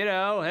 just, you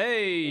know,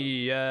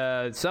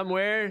 hey,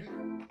 somewhere,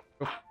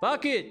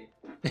 fuck it.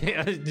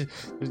 There's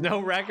no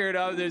record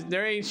of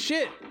there ain't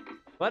shit.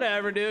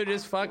 Whatever, dude,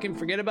 just fucking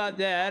forget about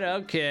that.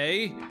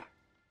 Okay.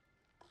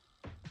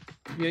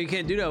 You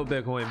can't do that with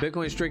Bitcoin.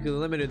 Bitcoin's strictly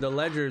limited. The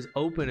ledger is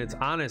open. It's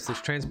honest.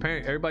 It's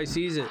transparent. Everybody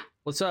sees it.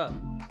 What's up?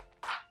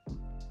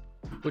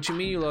 What you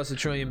mean you lost $1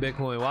 trillion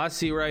Bitcoin? Well, I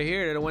see right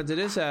here that it went to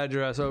this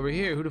address over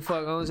here. Who the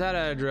fuck owns that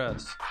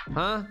address?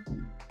 Huh?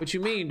 What you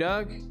mean,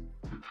 Doug?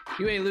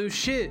 You ain't lose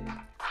shit.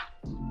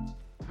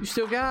 You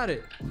still got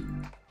it.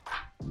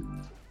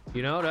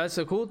 You know, that's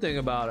the cool thing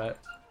about it.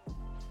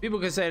 People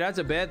can say that's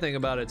a bad thing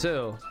about it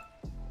too.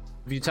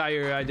 If you tie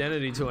your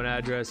identity to an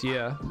address,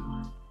 yeah.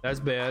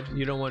 That's bad.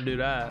 You don't want to do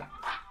that.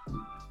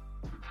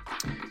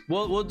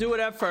 We'll do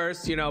it at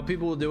first. You know,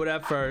 people will do it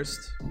at first.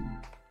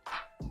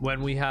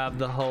 When we have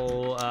the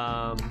whole...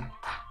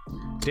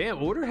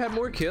 Damn, Order had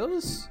more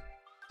kills?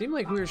 Seemed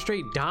like we were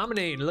straight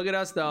dominating. Look at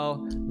us though.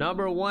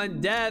 Number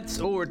 1 deaths.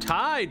 Oh, we're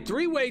tied.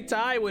 3-way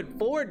tie with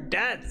 4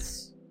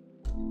 deaths.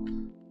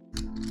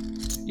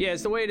 Yeah,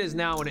 it's the way it is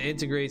now when it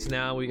integrates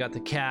now. We got the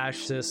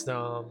cash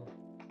system,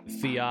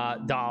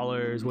 fiat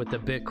dollars with the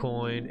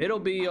Bitcoin. It'll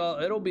be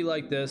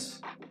like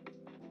this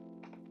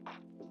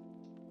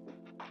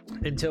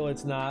until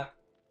it's not.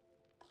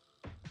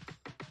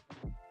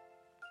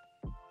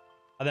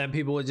 And then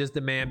people would just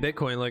demand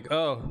Bitcoin, like,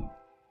 oh,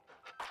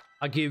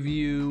 I'll give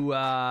you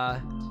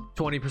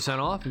 20%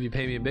 off if you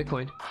pay me in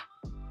Bitcoin.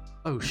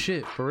 Oh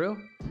shit, for real?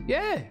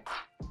 Yeah,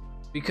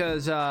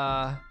 because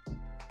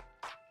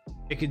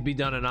it could be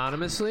done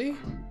anonymously,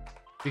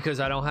 because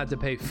I don't have to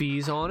pay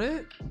fees on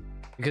it,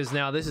 because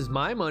now this is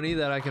my money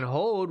that I can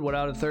hold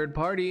without a third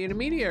party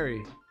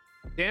intermediary.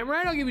 Damn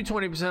right, I'll give you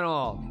 20%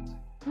 off.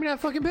 Give me that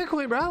fucking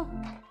Bitcoin, bro.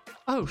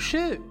 Oh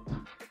shit.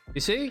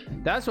 You see,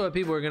 that's what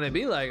people are gonna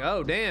be like.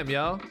 Oh damn,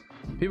 yo,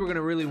 people are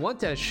gonna really want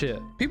that shit.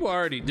 People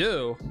already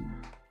do.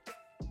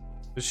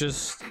 It's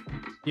just,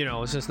 you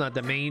know, it's just not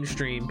the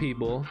mainstream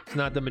people. It's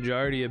not the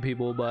majority of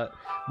people, but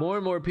more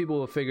and more people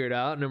will figure it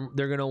out, and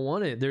they're gonna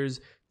want it.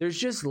 There's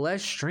just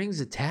less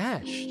strings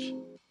attached.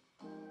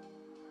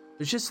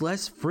 There's just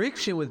less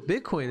friction with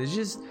Bitcoin. It's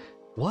just,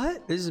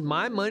 what? This is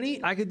my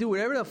money. I can do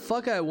whatever the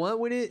fuck I want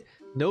with it.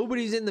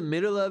 Nobody's in the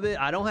middle of it.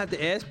 I don't have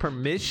to ask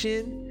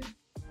permission.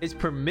 It's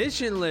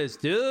permissionless,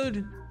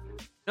 dude.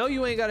 No,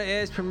 you ain't gotta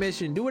ask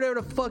permission. Do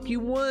whatever the fuck you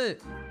want.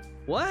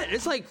 What?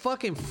 It's like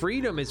fucking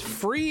freedom. It's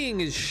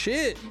freeing as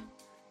shit.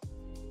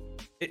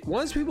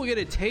 Once people get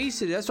a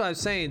taste of it, that's what I'm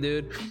saying,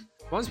 dude.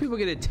 Once people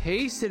get a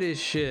taste of this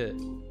shit,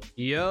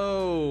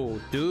 yo,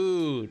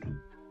 dude.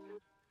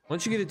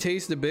 Once you get a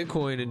taste of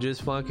Bitcoin and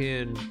just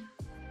fucking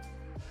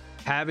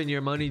having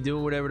your money,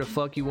 doing whatever the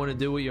fuck you want to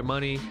do with your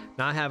money,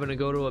 not having to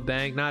go to a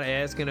bank, not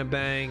asking a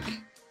bank,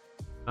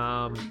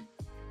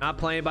 not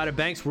playing by the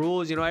bank's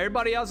rules. You know,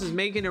 everybody else is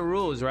making the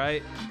rules,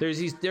 right?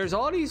 There's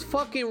all these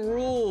fucking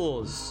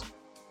rules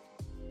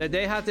that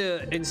they have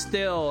to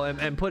instill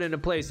and put into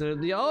place.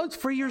 And oh, it's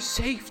for your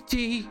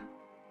safety.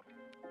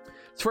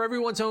 It's for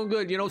everyone's own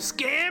good. You know,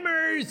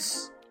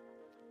 scammers.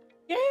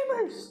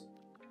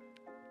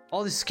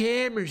 All the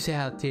scammers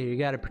out there, you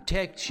gotta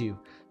protect you.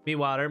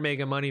 Meanwhile, they're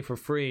making money for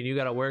free and you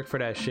gotta work for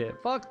that shit.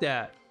 Fuck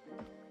that.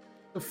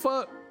 The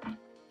fuck?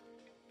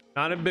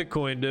 Not in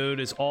Bitcoin, dude.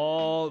 It's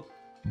all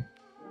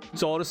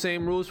the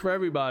same rules for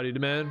everybody,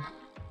 man.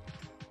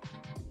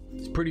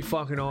 It's pretty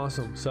fucking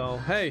awesome. So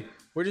hey,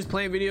 we're just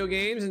playing video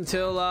games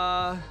until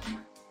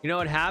you know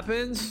what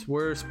happens.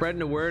 We're spreading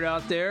the word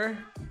out there.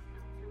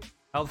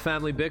 Health,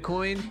 family,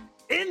 Bitcoin,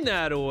 in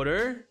that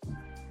order.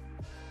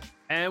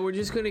 And we're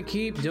just gonna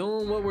keep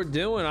doing what we're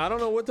doing. I don't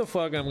know what the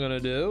fuck I'm gonna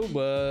do,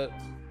 but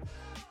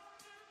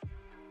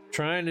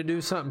trying to do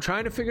something,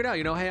 trying to figure it out.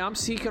 You know, hey, I'm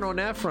seeking on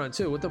that front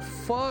too. What the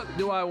fuck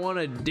do I want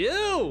to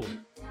do?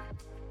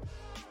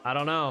 I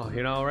don't know.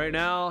 You know, right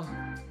now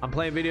I'm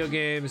playing video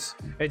games.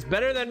 It's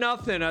better than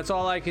nothing. That's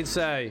all I can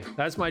say.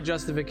 That's my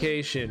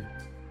justification.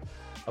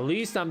 At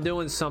least I'm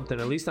doing something.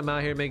 At least I'm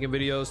out here making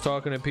videos,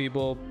 talking to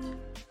people.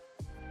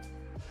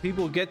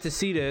 People get to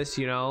see this,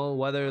 you know,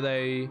 whether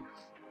they,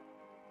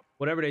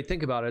 whatever they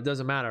think about it, it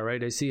doesn't matter, right?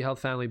 They see Health,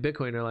 Family,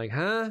 Bitcoin, they're like,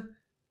 huh?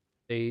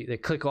 They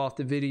click off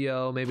the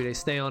video. Maybe they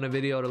stay on the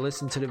video to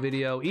listen to the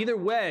video. Either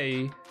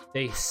way,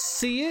 they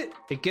see it.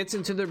 It gets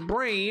into their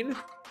brain.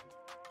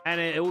 And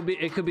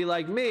it could be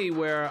like me,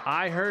 where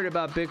I heard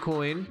about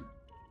Bitcoin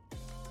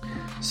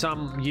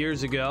some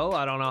years ago.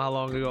 I don't know how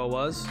long ago it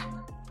was,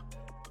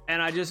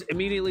 and I just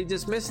immediately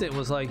dismissed it and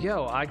was like,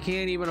 yo, I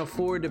can't even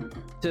afford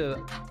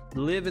to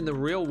live in the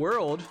real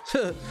world.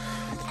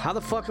 How the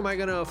fuck am I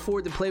gonna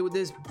afford to play with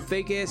this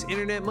fake ass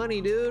internet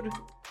money, dude?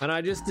 And I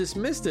just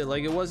dismissed it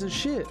like it wasn't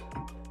shit.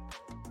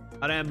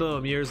 And then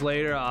boom, years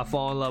later I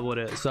fall in love with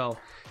it. So,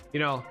 you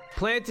know,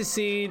 plant the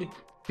seed,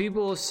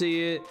 people will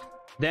see it,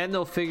 then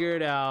they'll figure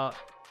it out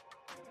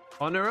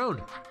on their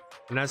own.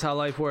 And that's how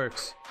life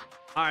works.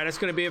 All right, that's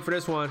gonna be it for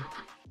this one.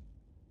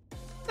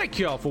 Thank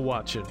you all for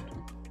watching.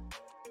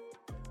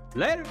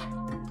 Later.